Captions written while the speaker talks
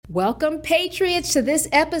Welcome, Patriots, to this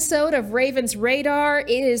episode of Ravens Radar. It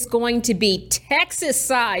is going to be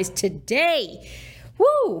Texas-sized today.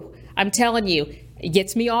 Woo! I'm telling you, it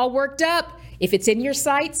gets me all worked up. If it's in your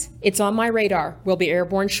sights, it's on my radar. We'll be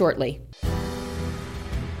airborne shortly.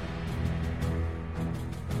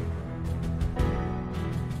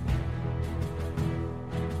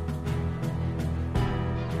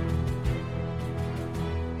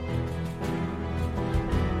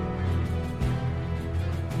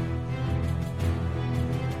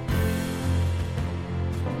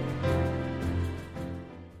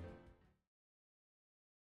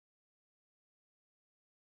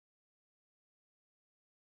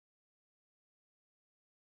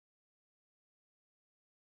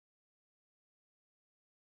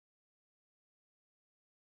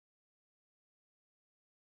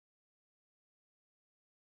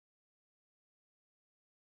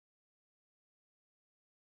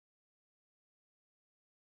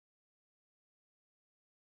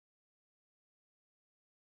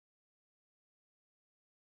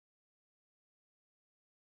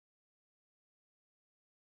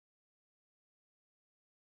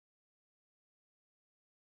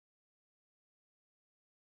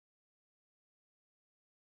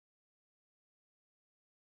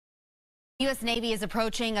 U.S. Navy is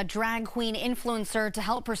approaching a drag queen influencer to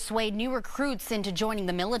help persuade new recruits into joining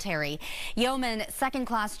the military. Yeoman second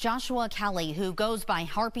class Joshua Kelly, who goes by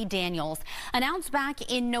Harpy Daniels, announced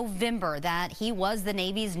back in November that he was the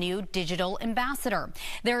Navy's new digital ambassador.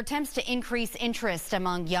 Their attempts to increase interest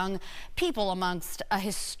among young people amongst a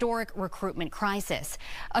historic recruitment crisis.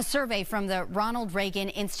 A survey from the Ronald Reagan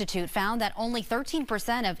Institute found that only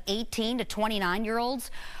 13% of 18 to 29-year-olds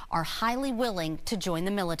are highly willing to join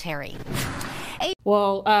the military.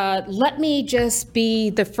 Well, let me just be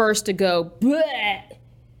the first to go, bleh.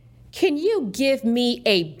 Can you give me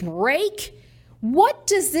a break? What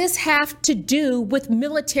does this have to do with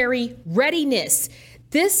military readiness?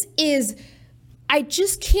 I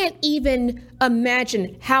just can't even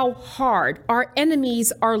imagine how hard our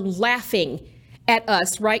enemies are laughing at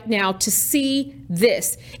us right now to see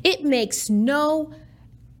this. It makes no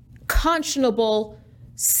conscionable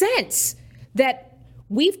sense that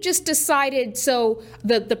we've just decided, so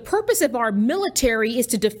the purpose of our military is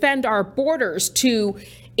to defend our borders, to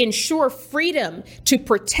ensure freedom, to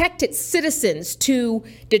protect its citizens, to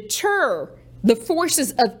deter the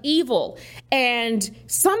forces of evil. And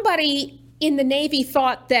somebody in the Navy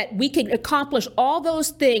thought that we could accomplish all those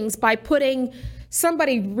things by putting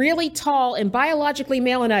somebody really tall and biologically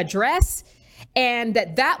male in a dress, and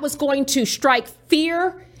that was going to strike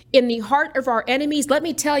fear in the heart of our enemies. Let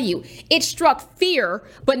me tell you, it struck fear,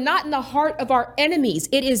 but not in the heart of our enemies.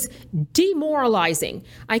 It is demoralizing.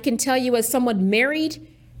 I can tell you, as someone married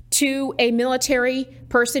to a military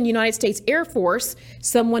person, United States Air Force,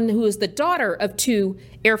 someone who is the daughter of two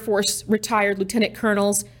Air Force retired lieutenant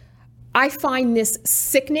colonels, I find this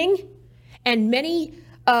sickening. And many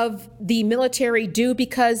of the military do,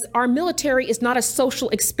 because our military is not a social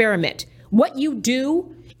experiment. What you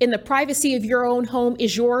do in the privacy of your own home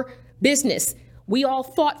is your business. We all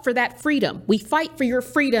fought for that freedom. We fight for your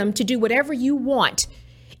freedom to do whatever you want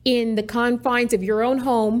in the confines of your own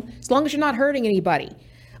home, as long as you're not hurting anybody.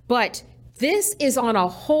 But this is on a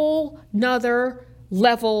whole nother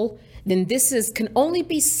level. Then can only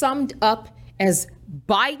be summed up as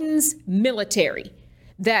Biden's military,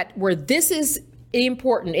 where this is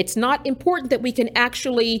important. It's not important that we can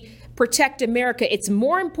actually protect America. It's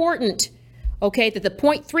more important, okay, that the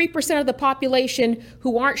 0.3% of the population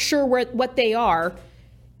who aren't sure what they are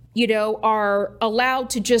allowed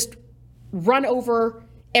to just run over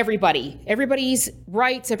everybody's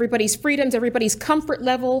rights, everybody's freedoms, everybody's comfort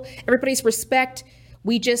level, everybody's respect.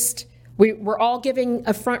 We're all given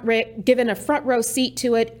a front row seat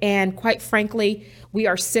to it, and quite frankly, we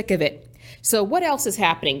are sick of it. So what else is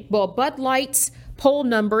happening? Well, Bud Light's poll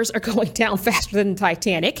numbers are going down faster than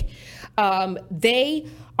Titanic. They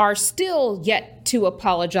are still yet to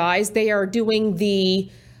apologize. They are doing the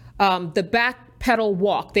backpedal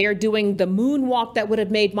walk. They are doing the moonwalk that would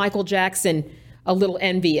have made Michael Jackson a little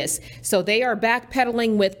envious. So they are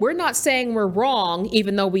backpedaling with, we're not saying we're wrong,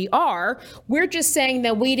 even though we are. We're just saying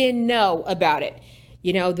that we didn't know about it.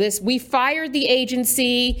 We fired the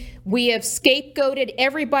agency. We have scapegoated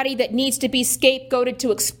everybody that needs to be scapegoated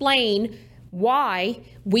to explain why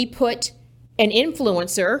we put an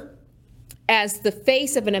influencer as the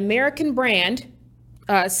face of an American brand,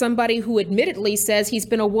 somebody who admittedly says he's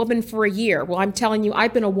been a woman for a year. Well, I'm telling you,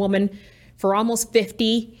 I've been a woman for almost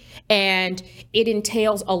 50, and it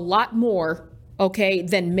entails a lot more, okay,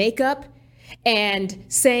 than makeup and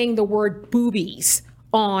saying the word boobies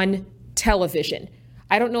on television.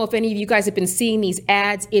 I don't know if any of you guys have been seeing these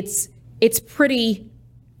ads. It's pretty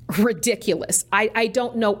ridiculous. I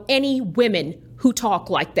don't know any women who talk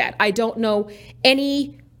like that. I don't know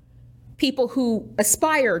any people who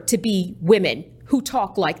aspire to be women who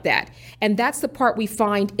talk like that. And that's the part we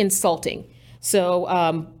find insulting.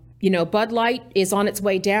 So, Bud Light is on its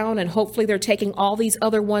way down, and hopefully they're taking all these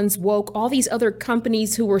other ones woke, all these other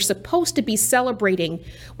companies who were supposed to be celebrating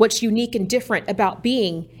what's unique and different about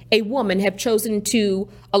being a woman have chosen to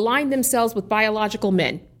align themselves with biological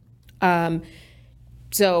men. And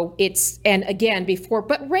again,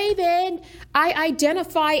 but Raven, I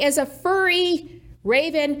identify as a furry.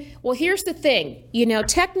 Raven, well, here's the thing.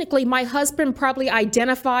 Technically, my husband probably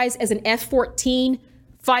identifies as an F-14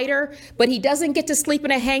 fighter, but he doesn't get to sleep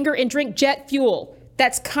in a hangar and drink jet fuel.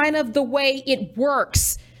 That's kind of the way it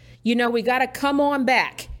works. We got to come on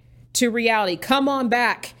back to reality. Come on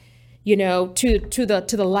back, to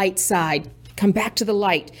the light side. Come back to the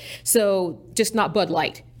light. So just not Bud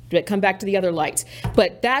Light, but come back to the other lights.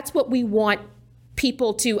 But that's what we want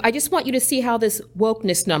people to. I just want you to see how this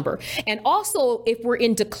wokeness number. And also, if we're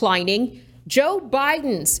in declining, Joe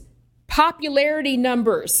Biden's popularity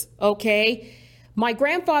numbers, okay? My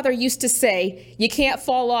grandfather used to say, you can't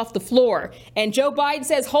fall off the floor. And Joe Biden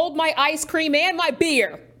says, hold my ice cream and my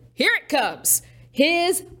beer. Here it comes.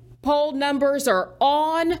 His poll numbers are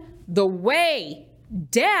on the way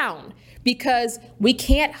down because we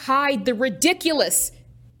can't hide the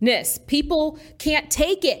ridiculousness. People can't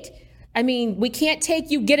take it. I mean, we can't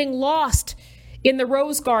take you getting lost in the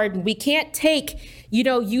Rose Garden. We can't take,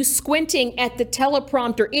 you squinting at the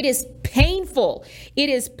teleprompter. It is painful. It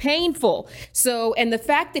is painful. So, and the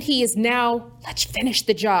fact that he is now, let's finish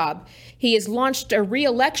the job. He has launched a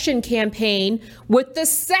re-election campaign with the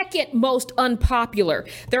second most unpopular.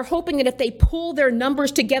 They're hoping that if they pull their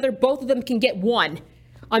numbers together, both of them can get one.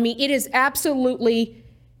 I mean, it is absolutely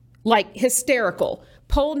hysterical.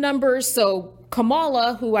 Poll numbers. So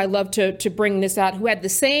Kamala, who I love to bring this out, who had the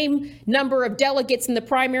same number of delegates in the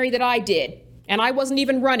primary that I did, and I wasn't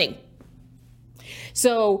even running.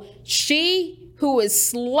 So she, who is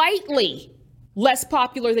slightly less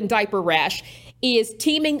popular than Diaper Rash, is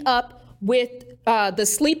teaming up with the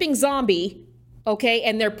sleeping zombie, okay?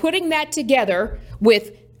 And they're putting that together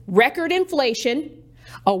with record inflation,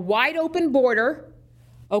 a wide open border,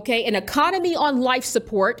 okay, an economy on life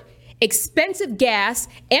support, expensive gas,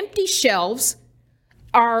 empty shelves,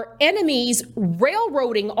 our enemies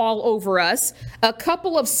railroading all over us, a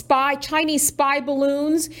couple of Chinese spy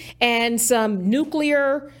balloons, and some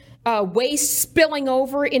nuclear waste spilling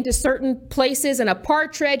over into certain places, and a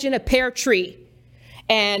partridge in a pear tree.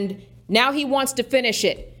 And now he wants to finish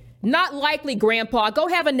it. Not likely, Grandpa. Go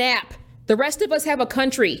have a nap. The rest of us have a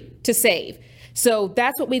country to save. So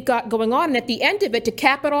that's what we've got going on. And at the end of it, to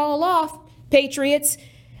cap it all off, Patriots,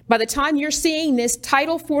 by the time you're seeing this,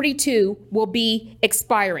 Title 42 will be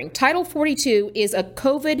expiring. Title 42 is a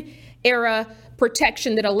COVID-era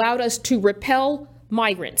protection that allowed us to repel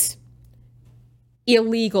migrants,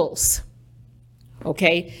 illegals.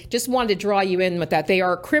 Okay, just wanted to draw you in with that. They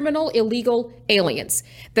are criminal, illegal aliens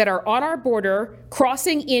that are on our border,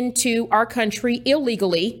 crossing into our country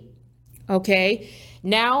illegally. Okay,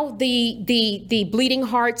 now the bleeding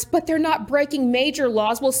hearts, but they're not breaking major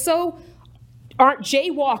laws. Well, so aren't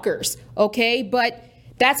jaywalkers, okay? But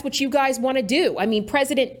that's what you guys want to do. I mean,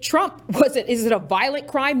 President Trump, is it a violent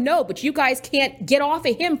crime? No, but you guys can't get off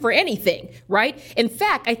of him for anything, right? In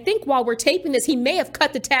fact, I think while we're taping this, he may have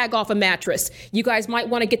cut the tag off a mattress. You guys might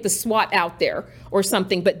want to get the SWAT out there or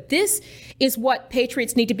something. But this is what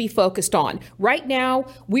Patriots need to be focused on. Right now,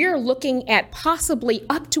 we are looking at possibly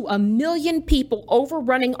up to 1 million people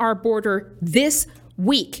overrunning our border this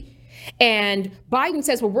week. And Biden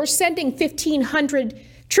says, well, we're sending 1,500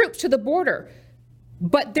 troops to the border,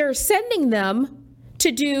 but they're sending them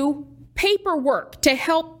to do paperwork to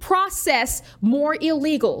help process more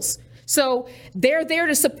illegals. So they're there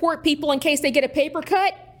to support people in case they get a paper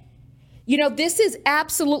cut. This is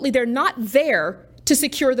absolutely, they're not there to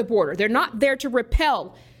secure the border. They're not there to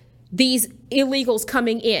repel these illegals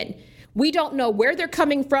coming in. We don't know where they're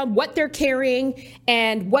coming from, what they're carrying,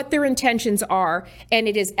 and what their intentions are. And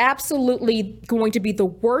it is absolutely going to be the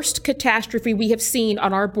worst catastrophe we have seen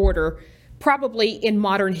on our border, probably in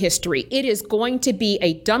modern history. It is going to be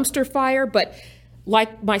a dumpster fire, but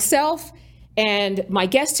like myself and my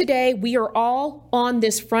guest today, we are all on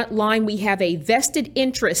this front line. We have a vested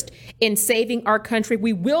interest in saving our country.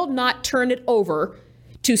 We will not turn it over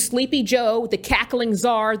to Sleepy Joe, the cackling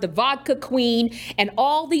czar, the vodka queen, and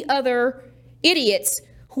all the other idiots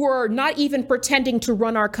who are not even pretending to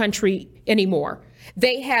run our country anymore.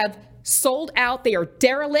 They have sold out. They are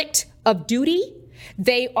derelict of duty.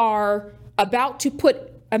 They are about to put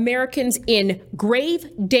Americans in grave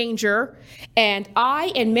danger, and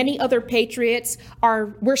I and many other patriots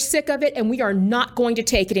we're sick of it, and we are not going to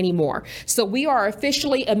take it anymore. So we are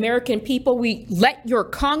officially American people. We let your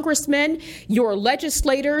congressmen, your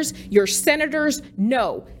legislators, your senators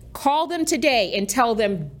know. Call them today and tell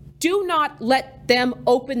them, do not let them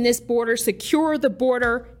open this border. Secure the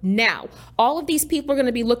border now. All of these people are going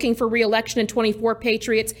to be looking for re-election in 24,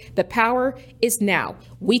 patriots. The power is now.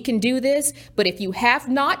 We can do this, but if you have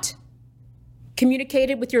not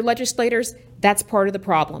communicated with your legislators, that's part of the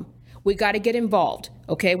problem. We got to get involved,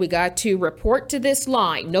 okay? We got to report to this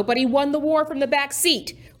line. Nobody won the war from the back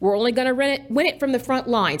seat. We're only going to win it from the front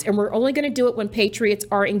lines, and we're only going to do it when patriots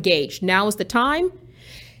are engaged. Now is the time.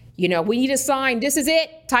 You know, we need a sign. This is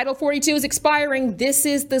it. Title 42 is expiring. This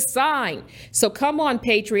is the sign. So come on,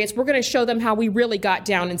 patriots. We're going to show them how we really got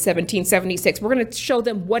down in 1776. We're going to show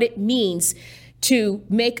them what it means to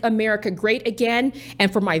make America great again.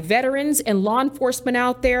 And for my veterans and law enforcement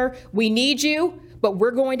out there, we need you, but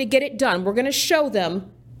we're going to get it done. We're going to show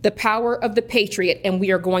them the power of the patriot, and we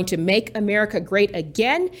are going to make America great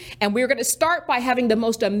again. And we're going to start by having the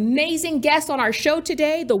most amazing guest on our show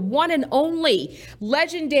today, the one and only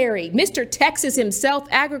legendary Mr. Texas himself,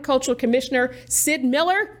 Agricultural Commissioner Sid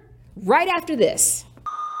Miller, right after this.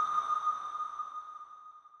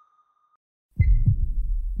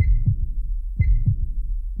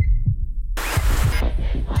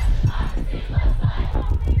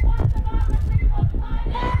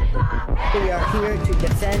 We are here to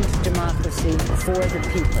defend democracy for the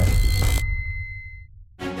people.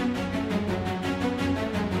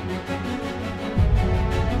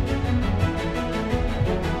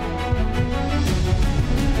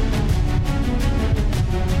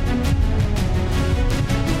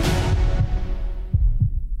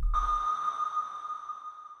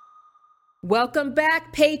 Welcome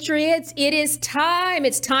back, patriots. It is time.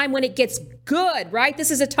 It's time when it gets good, right?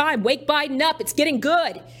 This is a time. Wake Biden up. It's getting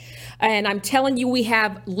good. And I'm telling you, we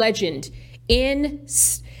have legend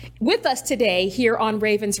with us today here on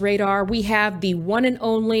Raven's Radar. We have the one and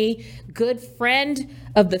only good friend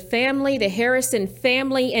of the family, the Harrison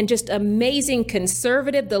family, and just amazing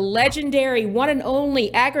conservative, the legendary one and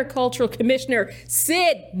only Agricultural Commissioner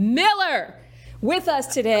Sid Miller with us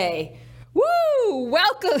today. Woo!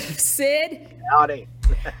 Welcome, Sid. Howdy.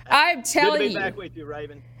 I'm telling you. Good to be back with you,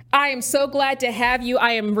 Raven. I am so glad to have you.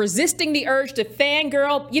 I am resisting the urge to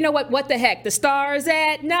fangirl. You know what? What the heck? The stars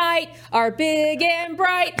at night are big and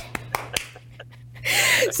bright.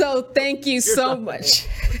 So thank you so much.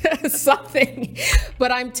 Something.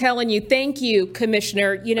 But I'm telling you, thank you,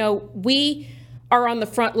 Commissioner. You know, we are on the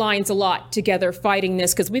front lines a lot together fighting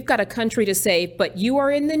this because we've got a country to save. But you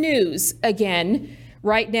are in the news again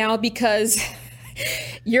right now because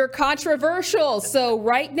you're controversial. So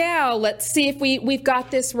right now, let's see if we've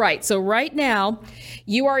got this right. So right now,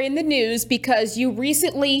 you are in the news because you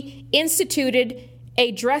recently instituted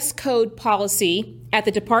a dress code policy at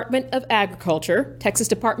the Department of Agriculture, Texas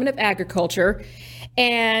Department of Agriculture.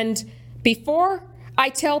 And before I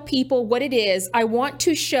tell people what it is, I want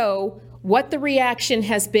to show what the reaction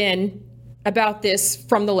has been about this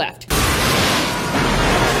from the left.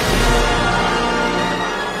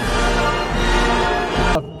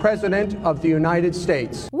 President of the United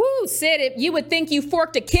States. Woo, Sid, you would think you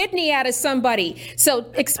forked a kidney out of somebody.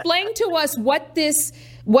 So explain to us what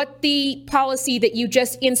the policy that you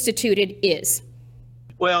just instituted is.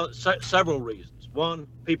 Well, several reasons. One,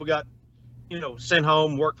 people got, sent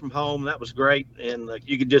home, work from home. That was great. And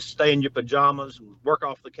you could just stay in your pajamas and work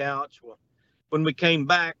off the couch. Well, when we came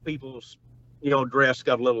back, people's, dress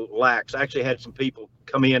got a little lax. I actually had some people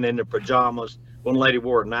come in their pajamas. One lady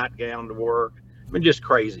wore a nightgown to work. I mean, just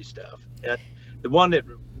crazy stuff. The one that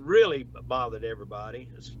really bothered everybody,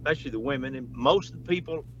 especially the women, and most of the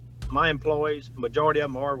people, my employees, majority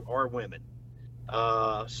of them are women.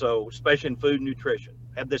 So especially in food and nutrition.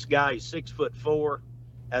 Had this guy, he's 6'4",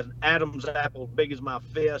 had an Adam's apple big as my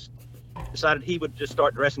fist, decided he would just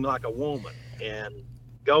start dressing like a woman and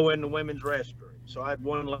go in the women's restroom. So I had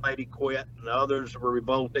one lady quit and the others were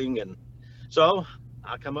revolting. And so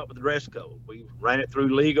I come up with the dress code. We ran it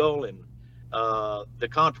through legal, and the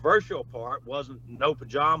controversial part wasn't no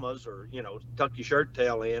pajamas or, tuck your shirt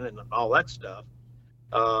tail in and all that stuff.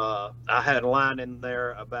 I had a line in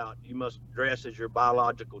there about you must dress as your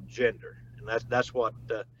biological gender. And that's what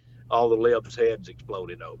all the libs' heads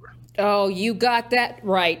exploded over. Oh, you got that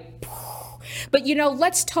right. But,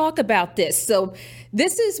 let's talk about this. So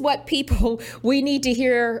this is what we need to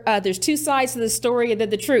hear. There's two sides to the story and then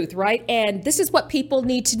the truth, right? And this is what people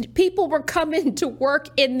were coming to work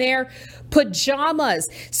in their pajamas.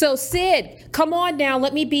 So Sid, come on now.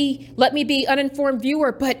 Let me be uninformed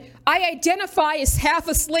viewer, but I identify as half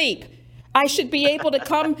asleep. I should be able to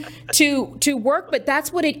come to work, but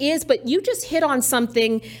that's what it is. But you just hit on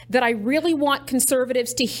something that I really want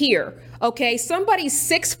conservatives to hear. Okay, somebody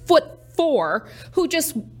 6'4" who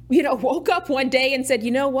just woke up one day and said,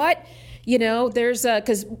 you know what, there's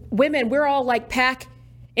because women, we're all like pack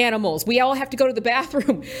animals. We all have to go to the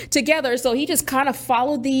bathroom together. So he just kind of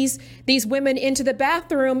followed these women into the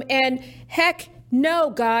bathroom, and heck no,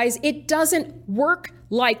 guys, it doesn't work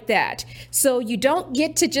like that. So you don't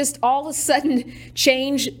get to just all of a sudden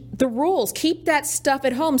change the rules. Keep that stuff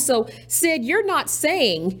at home. So Sid, you're not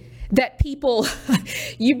saying that people,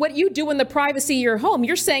 what you do in the privacy of your home,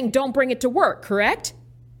 you're saying don't bring it to work, correct?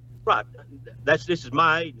 Right. This is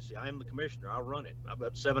my agency. I am the commissioner. I run it. I've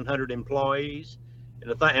got 700 employees,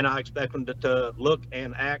 and I expect them to look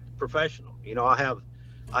and act professional.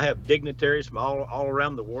 I have dignitaries from all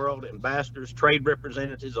around the world, ambassadors, trade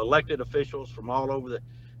representatives, elected officials from all over the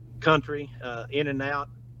country, in and out,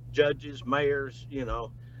 judges, mayors,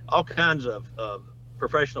 all kinds of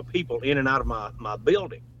professional people in and out of my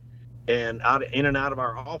building and in and out of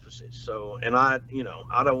our offices. So, and I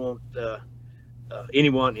don't want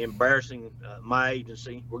anyone embarrassing my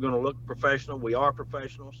agency. We're going to look professional. We are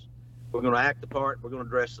professionals. We're going to act the part. We're going to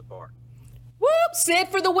dress the part. Whoop, Sid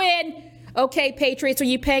for the win. Okay, Patriots, are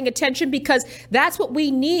you paying attention? Because that's what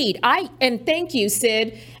we need. And thank you,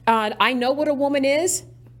 Sid. I know what a woman is.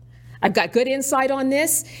 I've got good insight on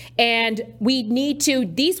this. And we need to,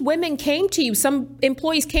 these women came to you, some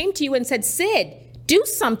employees came to you and said, Sid, do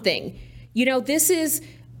something. This is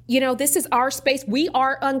our space. We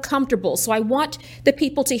are uncomfortable. So I want the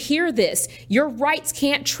people to hear this. Your rights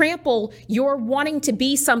can't trample, your wanting to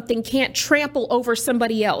be something can't trample over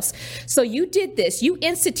somebody else. So you did this. You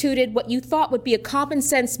instituted what you thought would be a common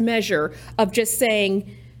sense measure of just saying,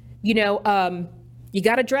 you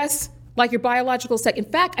got to dress like your biological sex. In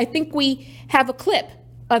fact, I think we have a clip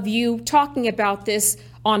of you talking about this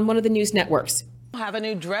on one of the news networks. Have a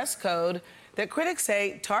new dress code that critics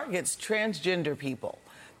say targets transgender people.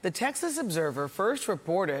 The Texas Observer first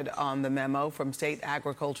reported on the memo from State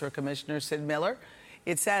Agriculture Commissioner Sid Miller.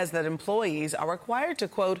 It says that employees are required to,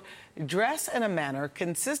 quote, dress in a manner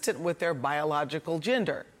consistent with their biological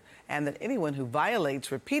gender, and that anyone who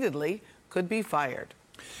violates repeatedly could be fired.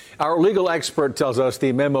 Our legal expert tells us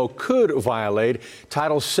the memo could violate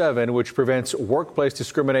Title VII, which prevents workplace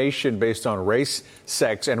discrimination based on race,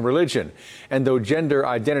 sex, and religion. And though gender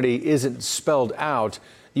identity isn't spelled out,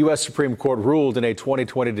 the U.S. Supreme Court ruled in a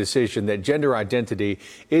 2020 decision that gender identity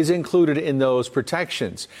is included in those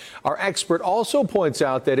protections. Our expert also points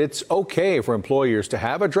out that it's okay for employers to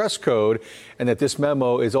have a dress code and that this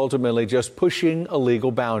memo is ultimately just pushing a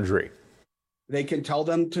legal boundary. They can tell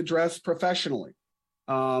them to dress professionally.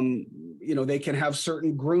 They can have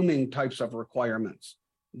certain grooming types of requirements.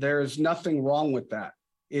 There's nothing wrong with that.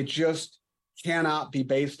 It just cannot be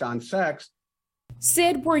based on sex.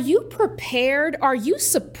 Sid, were you prepared? Are you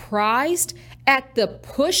surprised at the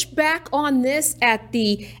pushback on this, at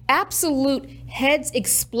the absolute heads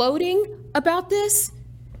exploding about this?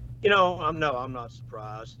 No, I'm not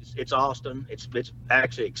surprised. It's Austin. It's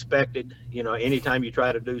actually expected. Anytime you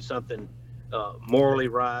try to do something morally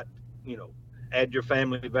right, add your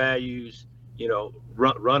family values,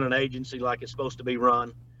 run an agency like it's supposed to be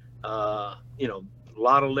run. A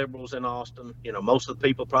lot of liberals in Austin. Most of the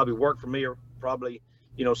people probably work for me are probably,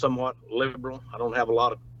 somewhat liberal. I don't have a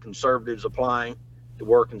lot of conservatives applying to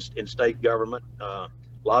work in state government. A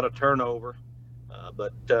lot of turnover.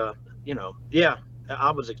 But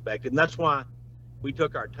I was expected. And that's why we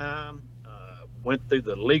took our time, went through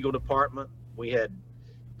the legal department. We had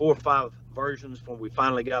 4 or 5 versions when we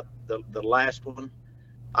finally got the last one.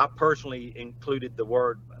 I personally included the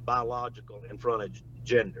word biological in front of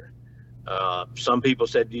gender. Some people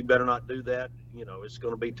said, you better not do that. It's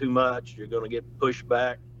going to be too much. You're going to get pushed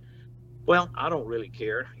back. Well, I don't really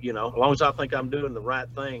care. As long as I think I'm doing the right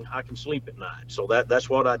thing, I can sleep at night. So that's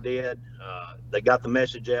what I did. They got the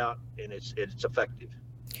message out, and it's effective.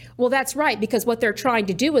 Well, that's right, because what they're trying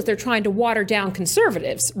to do is they're trying to water down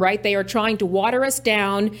conservatives, right? They are trying to water us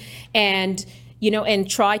down and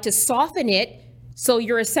try to soften it. So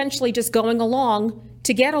you're essentially just going along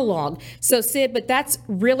to get along. So Sid, but that's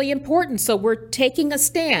really important. So we're taking a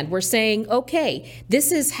stand. We're saying, okay,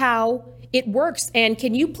 this is how it works. And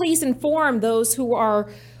can you please inform those who are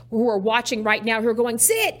watching right now who are going,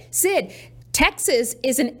 Sid, Texas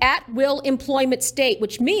is an at-will employment state,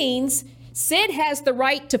 which means Sid has the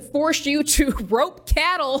right to force you to rope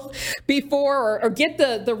cattle before or get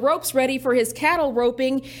the ropes ready for his cattle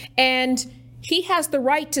roping. And he has the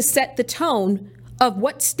right to set the tone of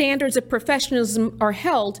what standards of professionalism are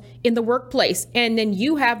held in the workplace. And then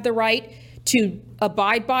you have the right to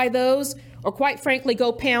abide by those or, quite frankly,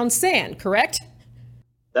 go pound sand, correct?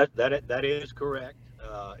 That is correct.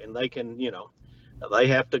 And they can, they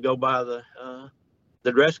have to go by the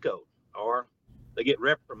dress code, or they get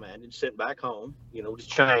reprimanded, sent back home, to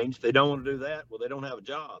change. If they don't want to do that, well, they don't have a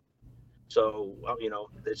job. So,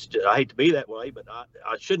 I hate to be that way, but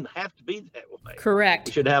I shouldn't have to be that way. Correct.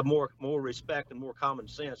 We should have more respect and more common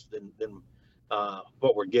sense than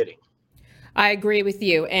what we're getting. I agree with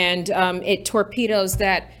you. And it torpedoes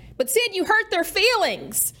that. But Sid, you hurt their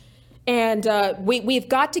feelings. And we've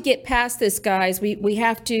got to get past this, guys. We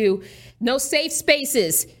have to, no safe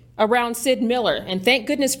spaces around Sid Miller, and thank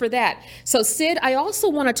goodness for that. So Sid, I also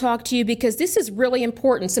want to talk to you because this is really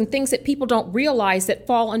important. Some things that people don't realize that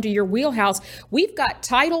fall under your wheelhouse. We've got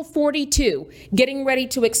Title 42 getting ready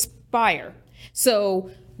to expire.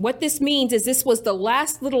 So what this means is this was the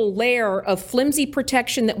last little layer of flimsy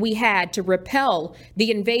protection that we had to repel the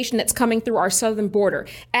invasion that's coming through our southern border.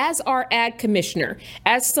 As our ag commissioner,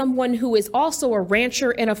 as someone who is also a rancher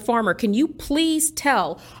and a farmer, can you please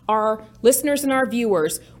tell our listeners and our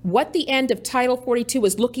viewers what the end of Title 42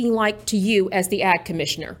 is looking like to you as the ag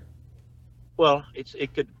commissioner? Well,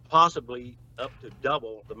 it could possibly up to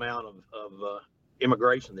double the amount of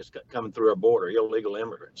immigration that's coming through our border, illegal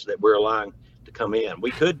immigrants that we're allowing to come in.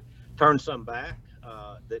 We could turn some back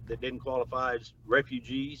that didn't qualify as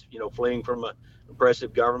refugees, fleeing from an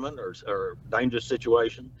oppressive government or dangerous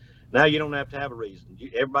situation. Now you don't have to have a reason.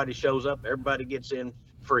 Everybody shows up, everybody gets in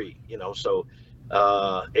free, so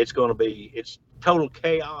it's total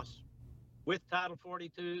chaos with Title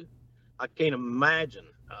 42. I can't imagine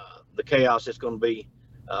the chaos it's going to be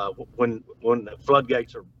when the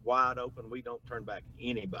floodgates are wide open. We don't turn back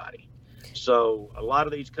anybody. So a lot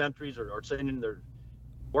of these countries are sending their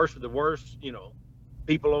worst of the worst,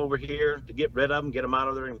 people over here to get rid of them, get them out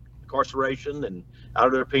of their incarceration and out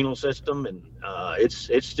of their penal system. And it's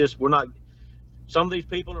just, some of these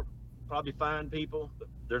people are probably fine people, but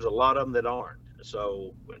there's a lot of them that aren't.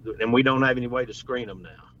 So, and we don't have any way to screen them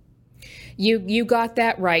now. You got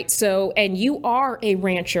that right. So, and you are a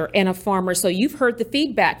rancher and a farmer. So you've heard the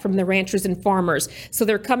feedback from the ranchers and farmers. So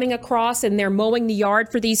they're coming across and they're mowing the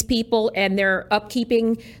yard for these people and they're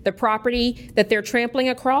upkeeping the property that they're trampling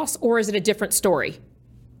across, or is it a different story?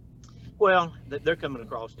 Well, they're coming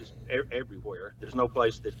across just everywhere. There's no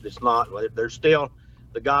place that's not. There's still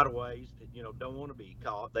the gotaways that, don't want to be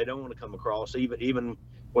caught. They don't want to come across even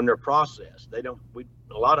when they're processed.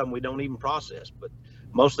 A lot of them we don't even process, but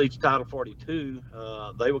mostly it's Title 42.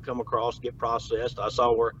 They will come across, get processed. I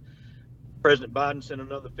saw where President Biden sent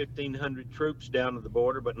another 1,500 troops down to the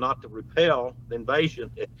border, but not to repel the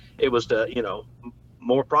invasion. It was to,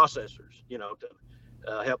 more processors,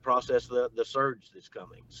 to help process the surge that's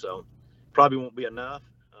coming. So probably won't be enough.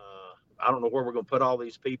 I don't know where we're going to put all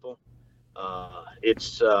these people.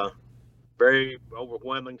 It's very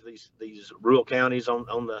overwhelming to these rural counties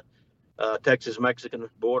on the Texas-Mexican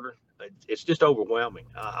border. It's just overwhelming.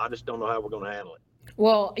 I just don't know how we're going to handle it.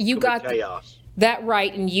 Well, you got chaos. That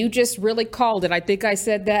right, and you just really called it. I think I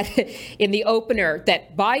said that in the opener,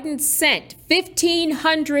 that Biden sent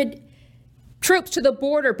 1,500 troops to the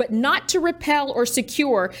border, but not to repel or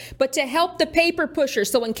secure, but to help the paper pushers.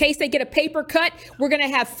 So in case they get a paper cut, we're going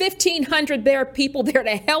to have 1,500 people there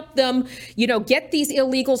to help them, get these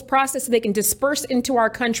illegals processed so they can disperse into our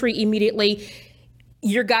country immediately.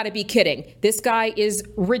 You're got to be kidding. This guy is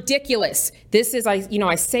ridiculous. This is,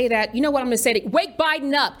 I say that, you know what I'm going to say? Wake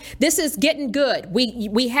Biden up. This is getting good.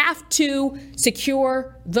 We have to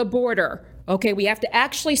secure the border. Okay, we have to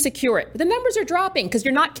actually secure it. The numbers are dropping because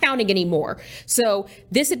you're not counting anymore. So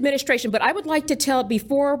this administration, but I would like to tell,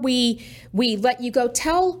 before we let you go,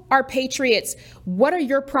 tell our patriots, what are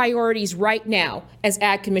your priorities right now as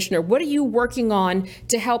Ag Commissioner? What are you working on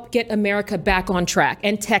to help get America back on track,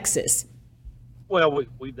 and Texas? Well,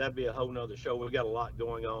 that'd be a whole nother show. We've got a lot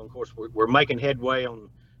going on. Of course, we're making headway on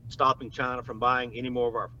stopping China from buying any more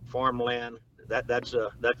of our farmland. That's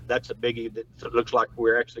a biggie. That looks like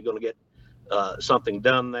we're actually going to get something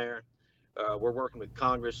done there. We're working with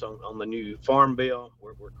Congress on the new farm bill.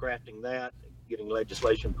 We're crafting that, getting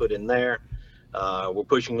legislation put in there. We're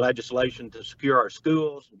pushing legislation to secure our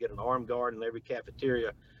schools and get an armed guard in every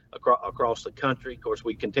cafeteria across the country. Of course,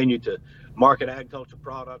 we continue to market agriculture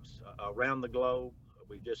products around the globe.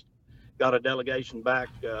 We just got a delegation back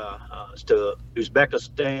to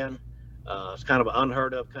Uzbekistan It's kind of an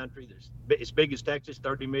unheard of country. It's big as Texas,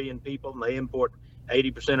 30 million people, and they import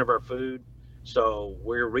 80% of our food. So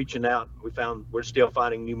we're reaching out. We're still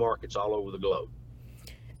finding new markets all over the globe.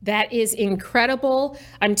 That is incredible.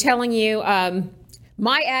 I'm telling you,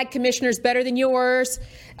 my ag commissioner is better than yours.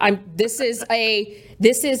 This is a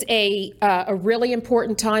really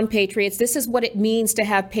important time, Patriots. This is what it means to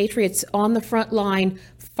have patriots on the front line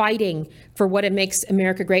fighting for what it makes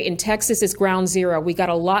America great. And Texas is ground zero. We got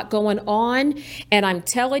a lot going on. And I'm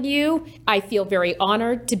telling you, I feel very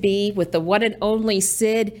honored to be with the one and only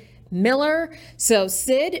Sid Miller. So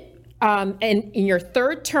Sid, and in your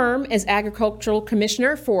third term as agricultural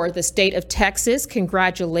commissioner for the state of Texas,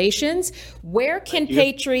 congratulations. Where can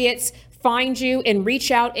patriots find you and reach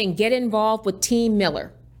out and get involved with Team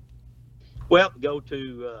Miller? Well, go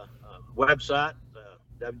to website,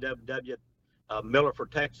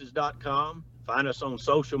 www.millerfortexas.com. Find us on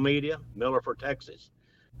social media, Miller for Texas.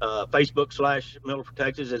 Facebook/Miller for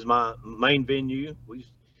Texas is my main venue.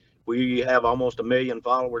 We have almost 1 million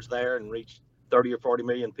followers there and reach 30 or 40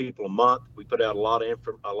 million people a month. We put out a lot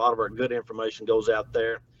of our good information goes out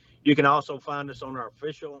there. You can also find us on our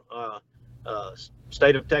official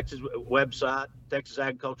state of Texas website,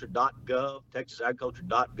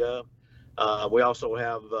 texasagriculture.gov. We also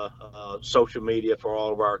have social media for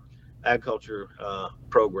all of our agriculture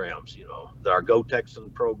programs, our Go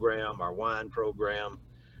Texan program, our wine program,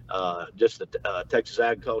 just the Texas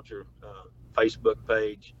Agriculture Facebook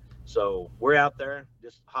page. So we're out there.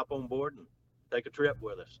 Just hop on board and take a trip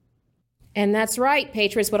with us. And that's right,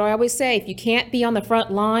 Patriots. What I always say, if you can't be on the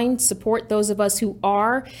front line, support those of us who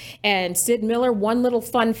are. And Sid Miller, one little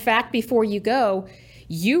fun fact before you go,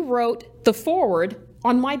 you wrote the foreword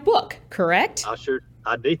on my book, correct?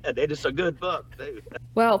 I did. It's a good book, too.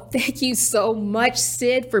 Well, thank you so much,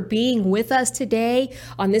 Sid, for being with us today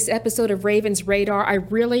on this episode of Raven's Radar. I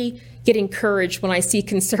really get encouraged when I see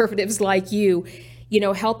conservatives like you,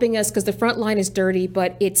 helping us, because the front line is dirty,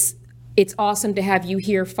 but it's awesome to have you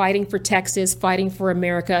here fighting for Texas, fighting for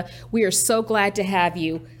America. We are so glad to have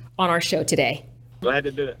you on our show today. Glad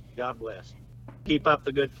to do it. God bless. Keep up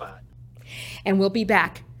the good fight. And we'll be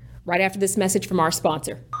back right after this message from our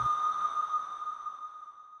sponsor.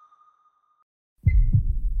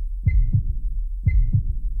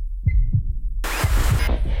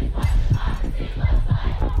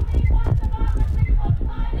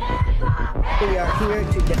 We are here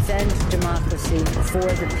to defend democracy for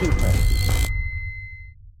the people.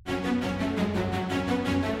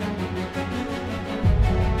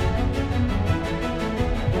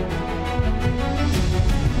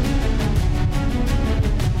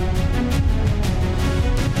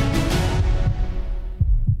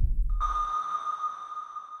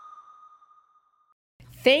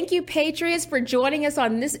 Thank you, Patriots, for joining us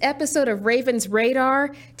on this episode of Raven's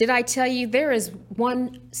Radar. Did I tell you there is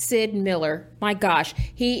one Sid Miller? My gosh,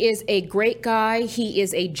 he is a great guy. He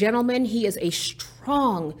is a gentleman. He is a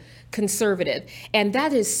strong conservative. And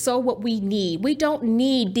that is so what we need. We don't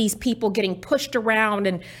need these people getting pushed around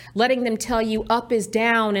and letting them tell you up is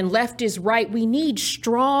down and left is right. We need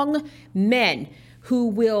strong men who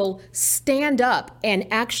will stand up and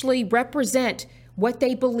actually represent what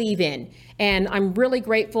they believe in. And I'm really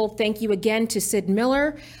grateful. Thank you again to Sid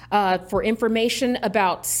Miller for information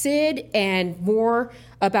about Sid and more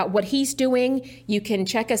about what he's doing. You can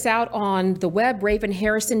check us out on the web,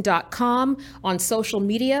 ravenharrison.com, on social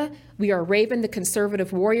media. We are Raven, the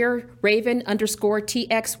Conservative Warrior,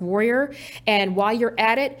 Raven_TX Warrior. And while you're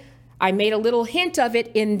at it, I made a little hint of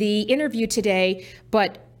it in the interview today,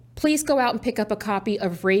 but please go out and pick up a copy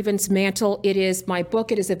of Raven's Mantle. It is my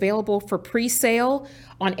book. It is available for pre-sale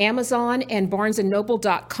on Amazon and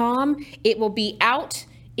barnesandnoble.com. It will be out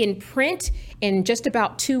in print in just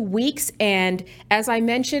about 2 weeks. And as I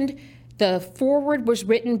mentioned, the foreword was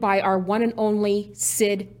written by our one and only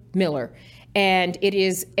Sid Miller. And it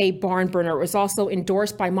is a barn burner. It was also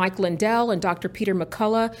endorsed by Mike Lindell and Dr. Peter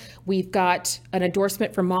McCullough. We've got an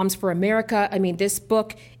endorsement from Moms for America. I mean, this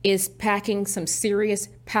book is packing some serious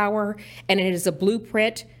power, and it is a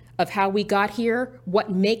blueprint of how we got here,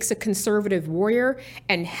 what makes a conservative warrior,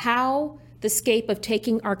 and how the scape of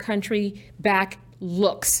taking our country back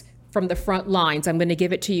looks from the front lines. I'm going to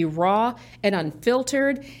give it to you raw and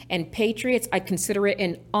unfiltered. And Patriots, I consider it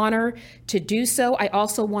an honor to do so. I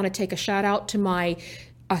also want to take a shout out to my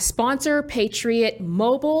sponsor Patriot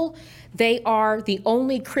Mobile. They are the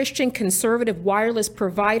only Christian conservative wireless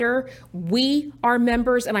provider. We are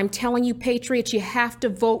members, and I'm telling you, patriots, you have to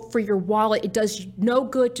vote for your wallet. It does no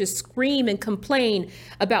good to scream and complain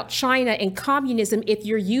about China and communism if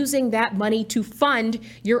you're using that money to fund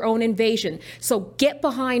your own invasion. So get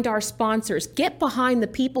behind our sponsors. Get behind the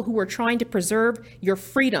people who are trying to preserve your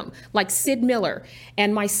freedom, like Sid Miller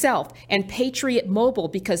and myself and Patriot Mobile,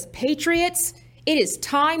 because patriots, it is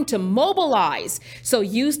time to mobilize. So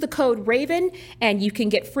use the code RAVEN and you can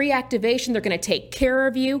get free activation. They're going to take care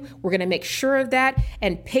of you. We're going to make sure of that.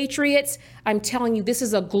 And patriots, I'm telling you, this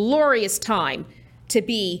is a glorious time to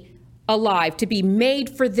be alive, to be made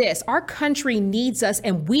for this. Our country needs us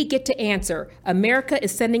and we get to answer. America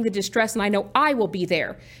is sending the distress, and I know I will be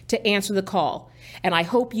there to answer the call. And I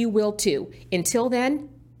hope you will too. Until then,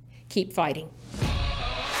 keep fighting.